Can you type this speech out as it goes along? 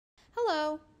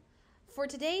For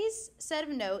today's set of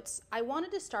notes, I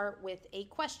wanted to start with a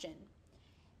question.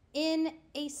 In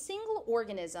a single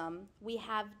organism, we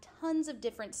have tons of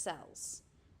different cells,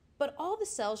 but all the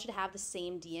cells should have the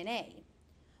same DNA.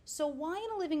 So why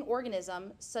in a living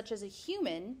organism, such as a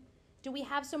human, do we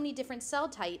have so many different cell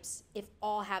types if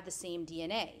all have the same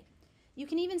DNA? You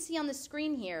can even see on the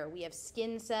screen here, we have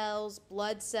skin cells,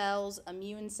 blood cells,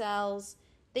 immune cells.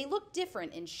 They look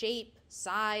different in shape,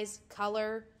 size,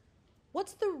 color.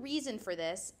 What's the reason for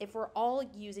this if we're all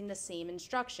using the same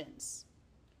instructions?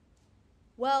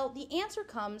 Well, the answer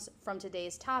comes from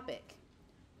today's topic,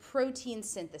 protein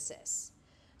synthesis.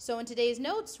 So in today's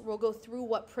notes, we'll go through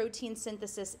what protein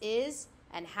synthesis is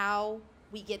and how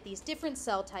we get these different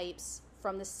cell types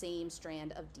from the same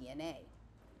strand of DNA.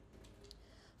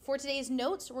 For today's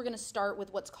notes, we're going to start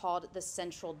with what's called the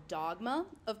central dogma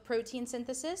of protein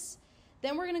synthesis.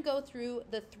 Then we're going to go through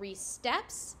the 3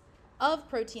 steps of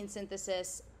protein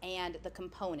synthesis and the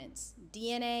components,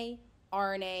 DNA,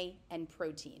 RNA, and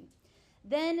protein.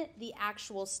 Then the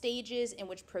actual stages in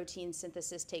which protein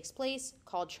synthesis takes place,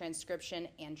 called transcription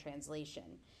and translation.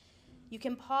 You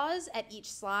can pause at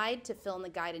each slide to fill in the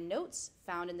guided notes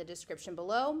found in the description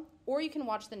below, or you can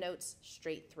watch the notes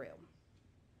straight through.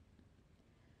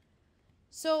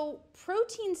 So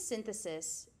protein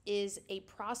synthesis is a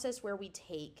process where we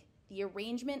take the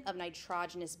arrangement of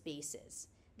nitrogenous bases.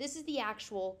 This is the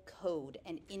actual code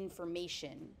and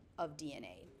information of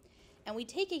DNA. And we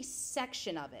take a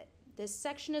section of it. This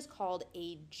section is called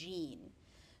a gene.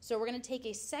 So we're going to take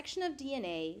a section of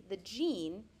DNA, the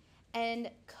gene,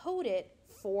 and code it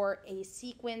for a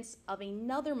sequence of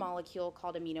another molecule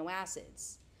called amino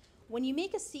acids. When you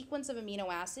make a sequence of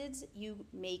amino acids, you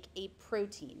make a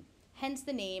protein, hence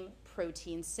the name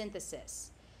protein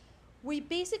synthesis. We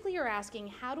basically are asking,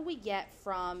 how do we get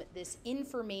from this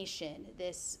information,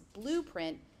 this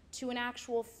blueprint, to an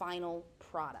actual final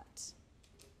product?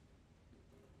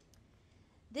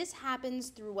 This happens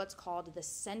through what's called the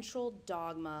central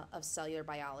dogma of cellular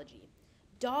biology.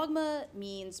 Dogma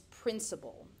means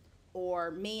principle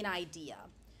or main idea.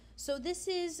 So this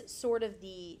is sort of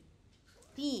the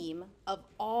theme of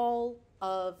all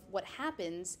of what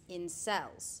happens in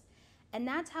cells. And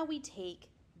that's how we take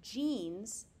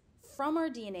genes from our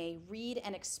DNA, read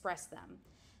and express them.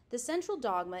 The central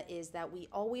dogma is that we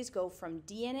always go from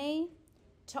DNA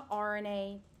to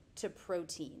RNA to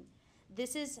protein.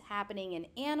 This is happening in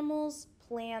animals,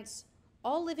 plants,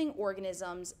 all living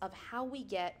organisms of how we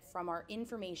get from our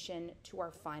information to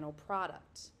our final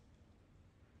product.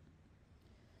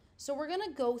 So we're going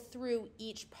to go through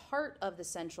each part of the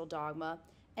central dogma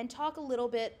and talk a little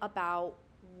bit about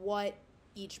what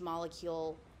each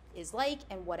molecule is like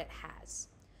and what it has.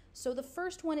 So the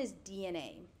first one is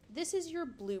DNA. This is your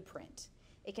blueprint.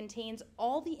 It contains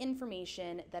all the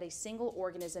information that a single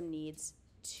organism needs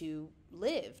to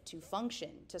live, to function,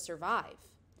 to survive.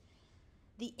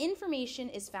 The information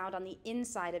is found on the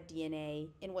inside of DNA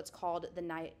in what's called the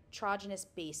nitrogenous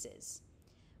bases.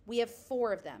 We have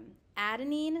 4 of them: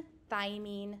 adenine,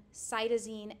 thymine,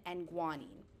 cytosine, and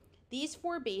guanine. These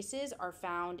 4 bases are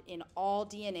found in all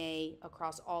DNA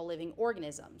across all living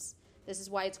organisms. This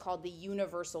is why it's called the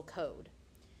universal code.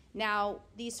 Now,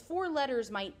 these 4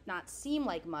 letters might not seem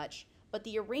like much, but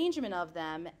the arrangement of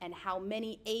them and how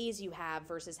many A's you have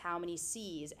versus how many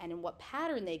C's and in what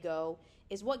pattern they go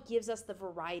is what gives us the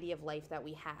variety of life that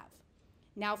we have.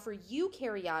 Now, for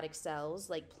eukaryotic cells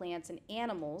like plants and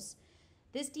animals,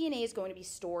 this DNA is going to be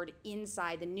stored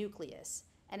inside the nucleus.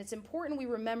 And it's important we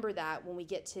remember that when we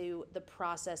get to the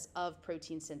process of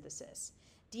protein synthesis.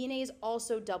 DNA is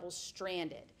also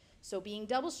double-stranded. So being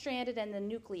double-stranded in the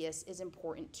nucleus is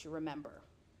important to remember.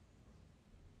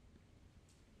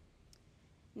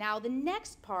 Now the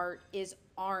next part is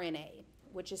RNA,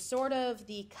 which is sort of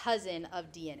the cousin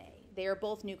of DNA. They are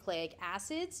both nucleic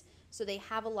acids, so they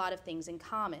have a lot of things in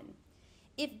common.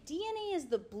 If DNA is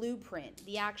the blueprint,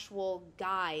 the actual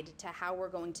guide to how we're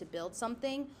going to build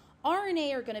something,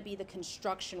 RNA are going to be the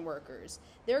construction workers.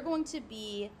 They're going to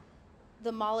be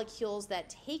the molecules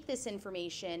that take this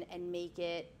information and make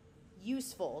it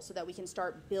useful so that we can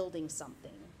start building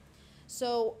something.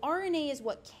 So RNA is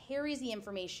what carries the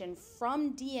information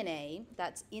from DNA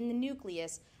that's in the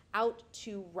nucleus out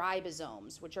to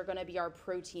ribosomes, which are going to be our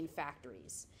protein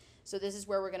factories. So this is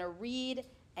where we're going to read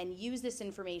and use this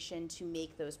information to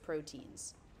make those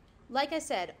proteins. Like I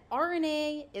said,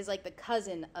 RNA is like the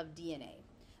cousin of DNA.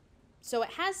 So it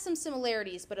has some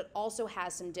similarities, but it also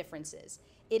has some differences.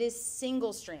 It is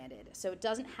single-stranded, so it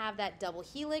doesn't have that double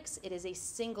helix. It is a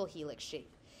single helix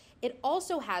shape. It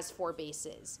also has 4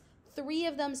 bases. 3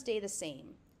 of them stay the same: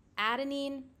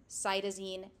 adenine,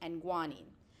 cytosine, and guanine.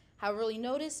 However, you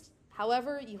noticed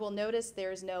However, you will notice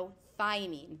there is no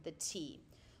thymine, the T.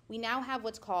 We now have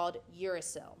what's called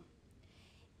uracil.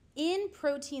 In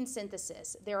protein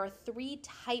synthesis, there are 3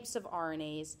 types of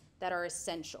RNAs that are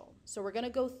essential. So we're going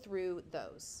to go through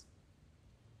those.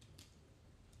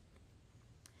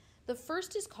 The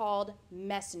first is called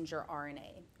messenger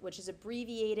RNA, which is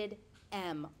abbreviated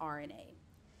mRNA.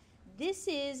 This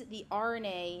is the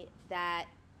RNA that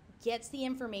gets the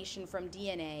information from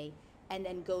DNA and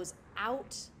then goes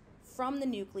out from the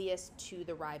nucleus to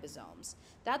the ribosomes.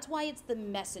 That's why it's the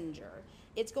messenger.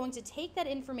 It's going to take that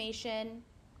information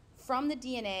from the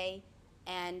DNA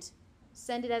and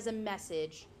send it as a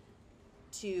message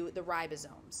to the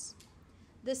ribosomes.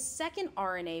 The second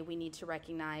RNA we need to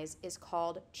recognize is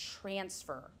called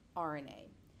transfer RNA,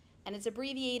 and it's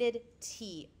abbreviated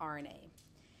tRNA.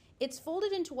 It's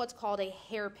folded into what's called a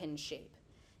hairpin shape.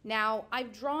 Now,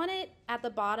 I've drawn it at the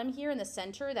bottom here in the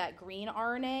center, that green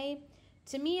RNA.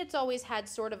 To me, it's always had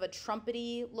sort of a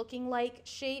trumpety looking like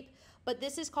shape, but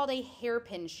this is called a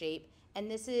hairpin shape,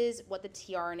 and this is what the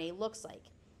tRNA looks like.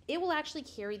 It will actually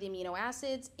carry the amino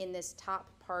acids in this top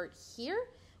part here,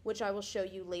 which I will show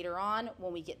you later on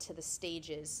when we get to the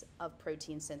stages of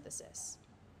protein synthesis.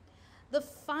 The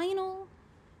final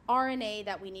RNA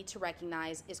that we need to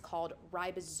recognize is called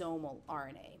ribosomal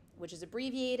RNA, which is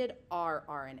abbreviated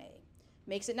rRNA.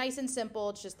 Makes it nice and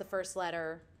simple, it's just the first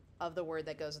letter of the word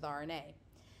that goes with RNA.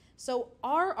 So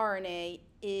rRNA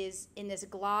is in this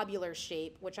globular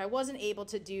shape, which I wasn't able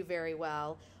to do very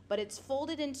well, but it's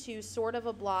folded into sort of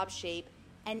a blob shape,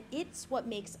 and it's what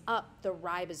makes up the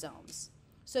ribosomes.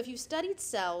 So if you've studied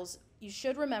cells, you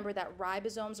should remember that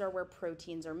ribosomes are where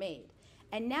proteins are made.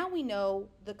 And now we know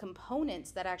the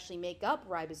components that actually make up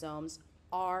ribosomes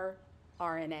are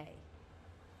RNA.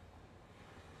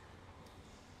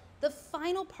 The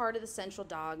final part of the central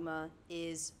dogma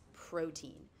is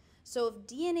protein. So if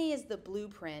DNA is the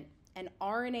blueprint and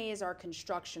RNA is our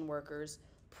construction workers,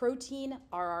 protein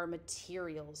are our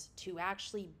materials to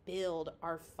actually build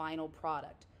our final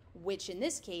product, which in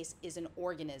this case is an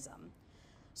organism.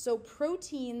 So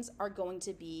proteins are going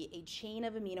to be a chain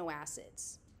of amino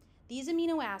acids. These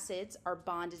amino acids are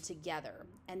bonded together,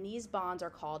 and these bonds are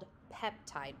called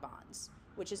peptide bonds,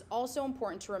 which is also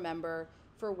important to remember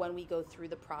for when we go through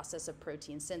the process of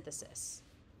protein synthesis.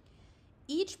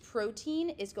 Each protein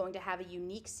is going to have a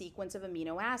unique sequence of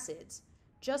amino acids.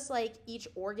 Just like each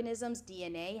organism's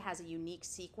DNA has a unique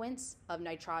sequence of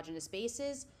nitrogenous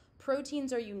bases,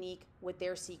 proteins are unique with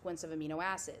their sequence of amino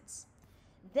acids.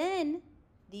 Then,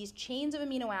 these chains of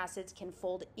amino acids can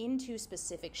fold into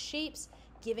specific shapes,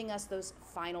 giving us those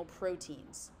final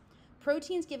proteins.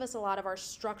 Proteins give us a lot of our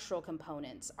structural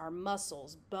components, our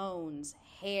muscles, bones,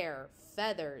 hair,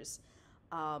 feathers,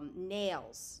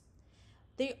 nails.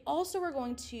 They also are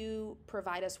going to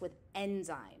provide us with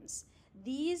enzymes.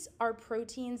 These are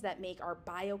proteins that make our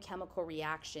biochemical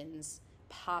reactions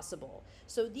possible.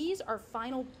 So these are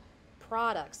final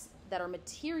products that are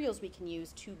materials we can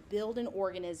use to build an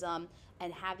organism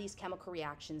and have these chemical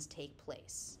reactions take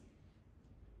place.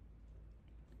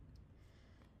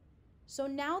 So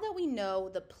now that we know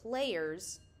the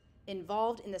players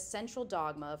involved in the central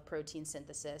dogma of protein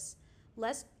synthesis,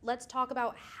 let's talk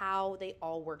about how they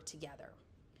all work together.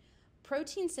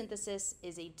 Protein synthesis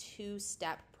is a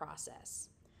 2-step process.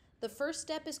 The first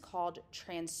step is called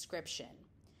transcription.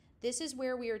 This is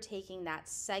where we are taking that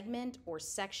segment or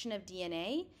section of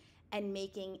DNA and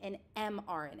making an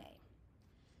mRNA.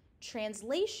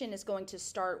 Translation is going to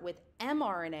start with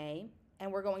mRNA,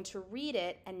 and we're going to read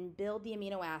it and build the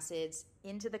amino acids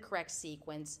into the correct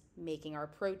sequence, making our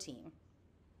protein.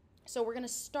 So we're going to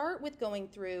start with going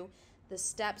through the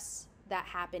steps that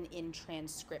happen in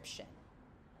transcription.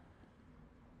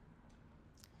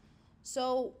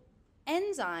 So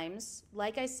enzymes,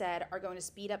 like I said, are going to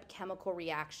speed up chemical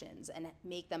reactions and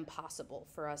make them possible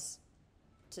for us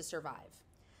to survive.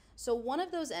 So one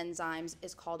of those enzymes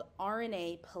is called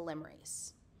RNA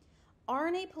polymerase.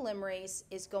 RNA polymerase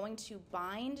is going to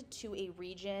bind to a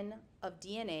region of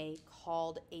DNA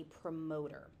called a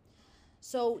promoter.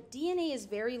 So DNA is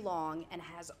very long and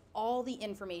has all the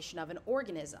information of an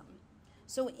organism.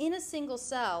 So in a single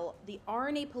cell, the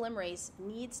RNA polymerase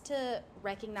needs to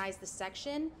recognize the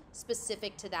section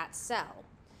specific to that cell.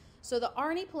 So the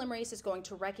RNA polymerase is going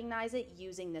to recognize it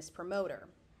using this promoter.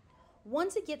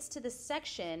 Once it gets to the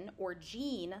section or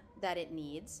gene that it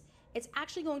needs, it's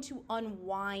actually going to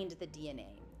unwind the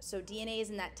DNA. So DNA is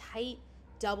in that tight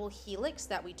double helix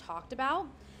that we talked about,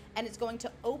 and it's going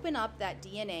to open up that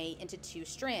DNA into 2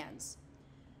 strands.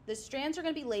 The strands are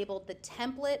going to be labeled the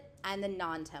template and the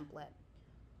non-template,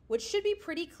 which should be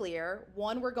pretty clear.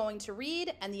 One we're going to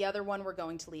read and the other one we're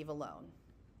going to leave alone.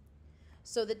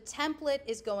 So the template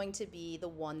is going to be the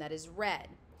one that is red.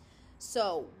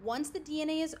 So once the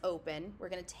DNA is open, we're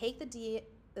going to take the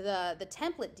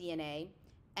template DNA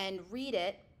and read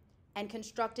it and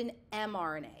construct an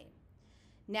mRNA.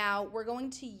 Now we're going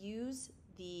to use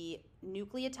the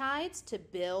nucleotides to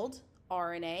build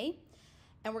RNA,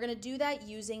 and we're going to do that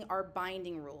using our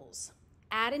binding rules.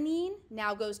 Adenine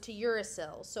now goes to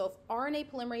uracil. So if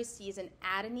RNA polymerase sees an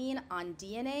adenine on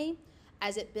DNA,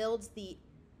 as it builds the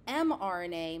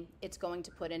mRNA, it's going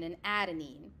to put in an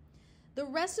adenine. The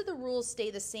rest of the rules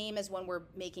stay the same as when we're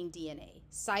making DNA.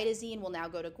 Cytosine will now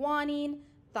go to guanine,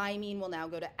 thymine will now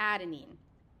go to adenine.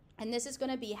 And this is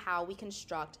going to be how we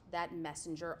construct that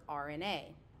messenger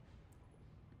RNA.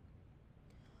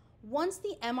 Once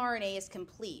the mRNA is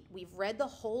complete, we've read the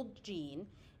whole gene,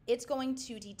 it's going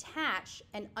to detach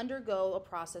and undergo a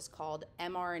process called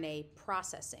mRNA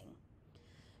processing.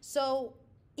 So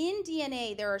in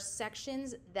DNA, there are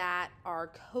sections that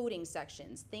are coding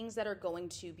sections, things that are going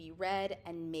to be read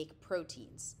and make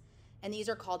proteins. And these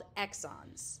are called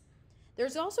exons.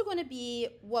 There's also going to be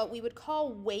what we would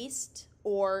call waste,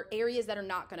 or areas that are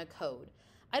not going to code.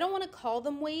 I don't want to call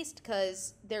them waste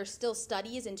because there's still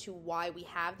studies into why we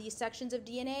have these sections of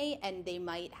DNA and they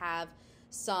might have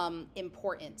some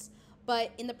importance.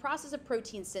 But in the process of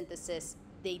protein synthesis,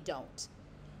 they don't.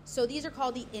 So these are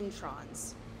called the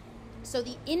introns. So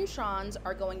the introns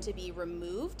are going to be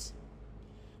removed,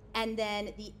 and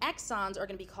then the exons are going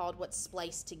to be called what's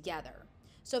spliced together.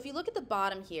 So if you look at the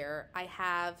bottom here, I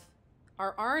have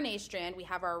our RNA strand, we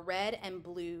have our red and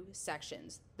blue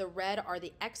sections. The red are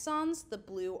the exons, the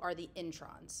blue are the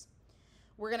introns.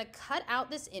 We're going to cut out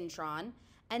this intron,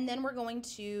 and then we're going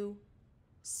to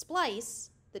splice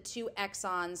the two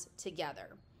exons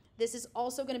together. This is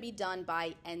also going to be done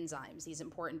by enzymes, these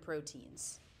important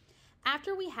proteins.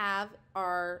 After we have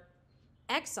our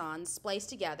exons spliced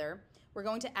together, we're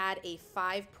going to add a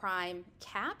 5'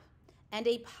 cap and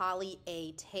a poly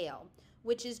A tail,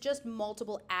 which is just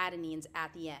multiple adenines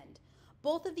at the end.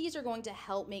 Both of these are going to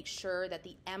help make sure that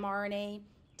the mRNA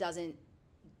doesn't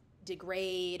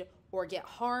degrade or get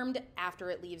harmed after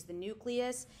it leaves the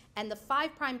nucleus, and the 5'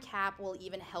 cap will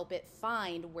even help it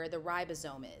find where the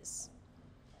ribosome is.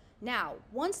 Now,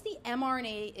 once the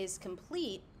mRNA is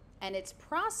complete and it's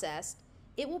processed,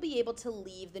 it will be able to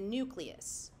leave the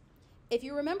nucleus. If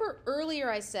you remember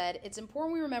earlier I said it's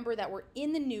important we remember that we're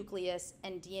in the nucleus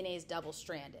and DNA is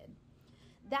double-stranded.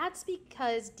 That's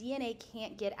because DNA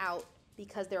can't get out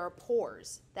because there are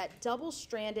pores. That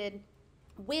double-stranded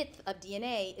width of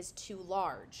DNA is too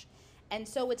large, and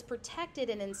so it's protected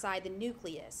and inside the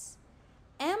nucleus.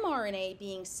 mRNA,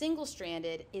 being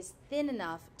single-stranded, is thin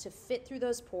enough to fit through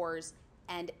those pores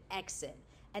and exit,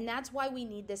 and that's why we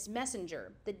need this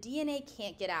messenger. The DNA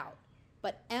can't get out,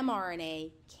 but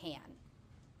mRNA can.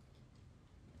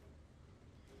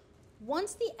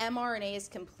 Once the mRNA is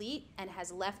complete and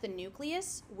has left the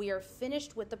nucleus, we are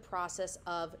finished with the process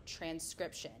of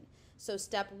transcription. So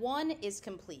step 1 is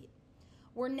complete.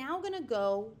 We're now going to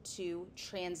go to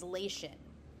translation.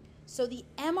 So the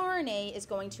mRNA is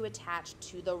going to attach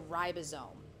to the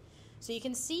ribosome. So you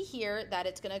can see here that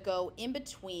it's going to go in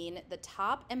between the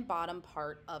top and bottom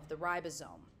part of the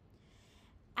ribosome.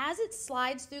 As it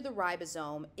slides through the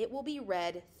ribosome, it will be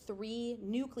read 3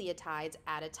 nucleotides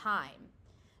at a time.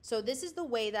 So this is the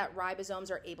way that ribosomes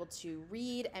are able to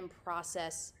read and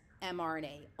process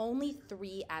mRNA, only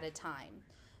 3 at a time.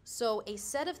 So a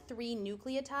set of 3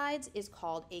 nucleotides is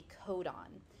called a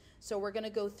codon. So we're going to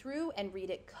go through and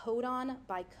read it codon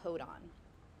by codon.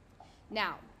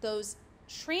 Now, those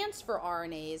transfer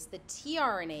RNAs, the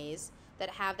tRNAs that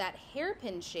have that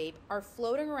hairpin shape, are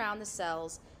floating around the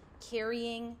cells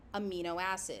carrying amino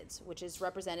acids, which is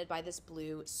represented by this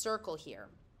blue circle here.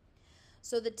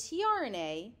 So the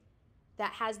tRNA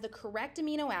that has the correct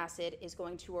amino acid is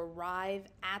going to arrive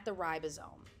at the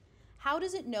ribosome. How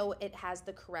does it know it has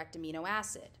the correct amino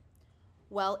acid?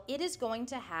 Well, it is going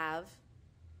to have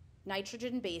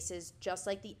nitrogen bases just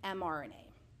like the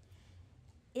mRNA.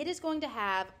 It is going to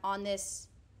have on this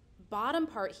bottom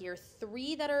part here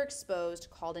 3 that are exposed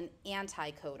called an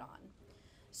anticodon.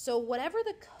 So whatever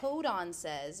the codon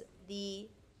says, the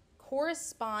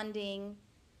corresponding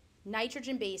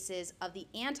nitrogen bases of the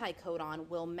anticodon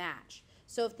will match.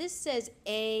 So if this says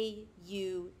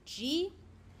AUG,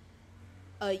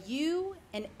 a U,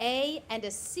 an A, and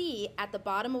a C at the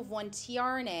bottom of one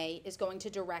tRNA is going to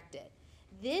direct it.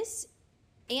 This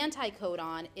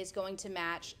anticodon is going to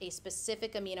match a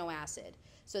specific amino acid.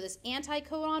 So this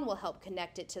anticodon will help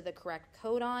connect it to the correct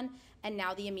codon, and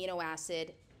now the amino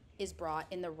acid is brought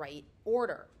in the right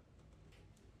order.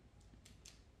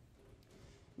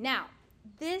 Now,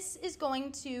 this is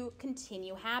going to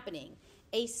continue happening.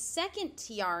 A second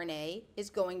tRNA is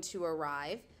going to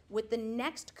arrive with the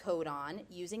next codon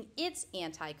using its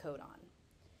anticodon.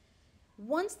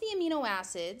 Once the amino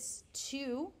acids,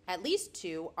 at least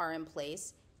two, are in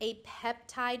place, a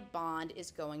peptide bond is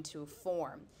going to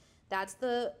form. That's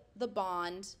the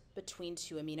bond between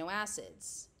two amino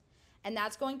acids. And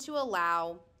that's going to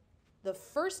allow the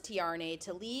first tRNA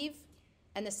to leave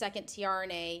and the second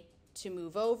tRNA to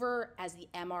move over as the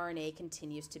mRNA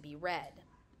continues to be read.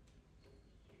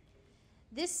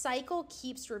 This cycle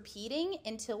keeps repeating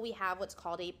until we have what's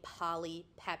called a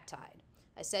polypeptide.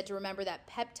 I said to remember that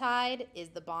peptide is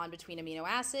the bond between amino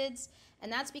acids,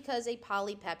 and that's because a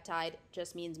polypeptide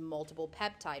just means multiple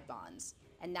peptide bonds,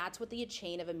 and that's what the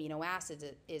chain of amino acids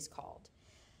is called.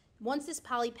 Once this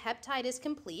polypeptide is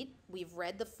complete, we've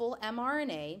read the full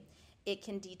mRNA, it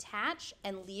can detach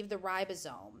and leave the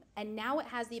ribosome, and now it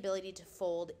has the ability to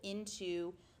fold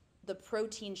into the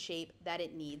protein shape that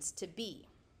it needs to be.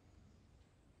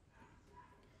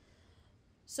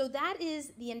 So that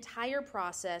is the entire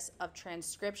process of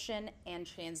transcription and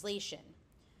translation.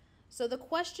 So the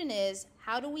question is,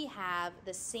 how do we have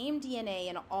the same DNA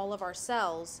in all of our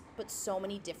cells, but so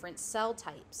many different cell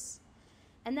types?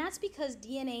 And that's because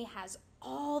DNA has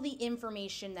all the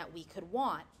information that we could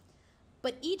want.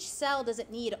 But each cell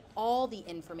doesn't need all the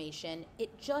information,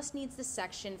 it just needs the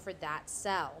section for that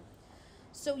cell.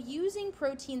 So using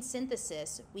protein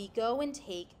synthesis, we go and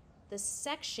take the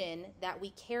section that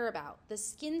we care about. The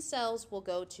skin cells will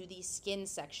go to the skin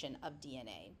section of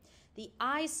DNA. The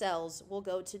eye cells will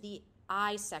go to the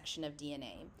eye section of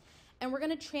DNA. And we're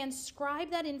going to transcribe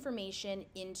that information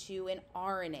into an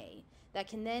RNA that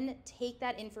can then take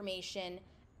that information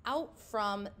out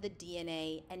from the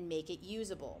DNA and make it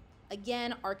usable.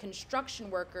 Again, our construction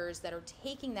workers that are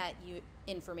taking that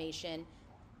information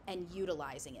and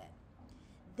utilizing it.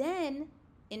 Then,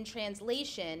 in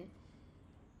translation,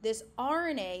 this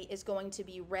RNA is going to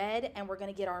be read and we're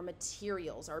going to get our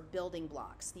materials, our building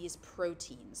blocks, these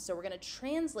proteins. So we're going to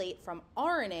translate from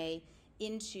RNA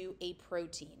into a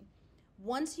protein.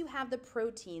 Once you have the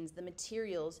proteins, the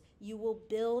materials, you will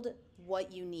build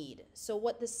what you need. So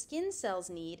what the skin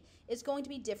cells need is going to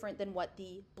be different than what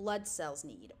the blood cells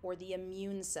need or the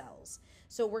immune cells.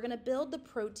 So we're going to build the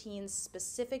proteins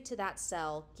specific to that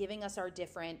cell, giving us our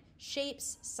different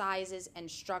shapes, sizes, and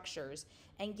structures,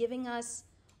 and giving us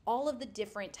all of the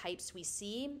different types we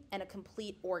see and a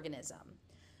complete organism.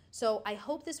 So I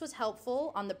hope this was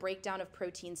helpful on the breakdown of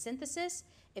protein synthesis.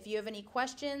 If you have any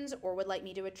questions or would like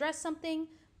me to address something,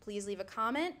 please leave a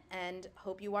comment and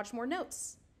hope you watch more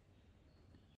notes.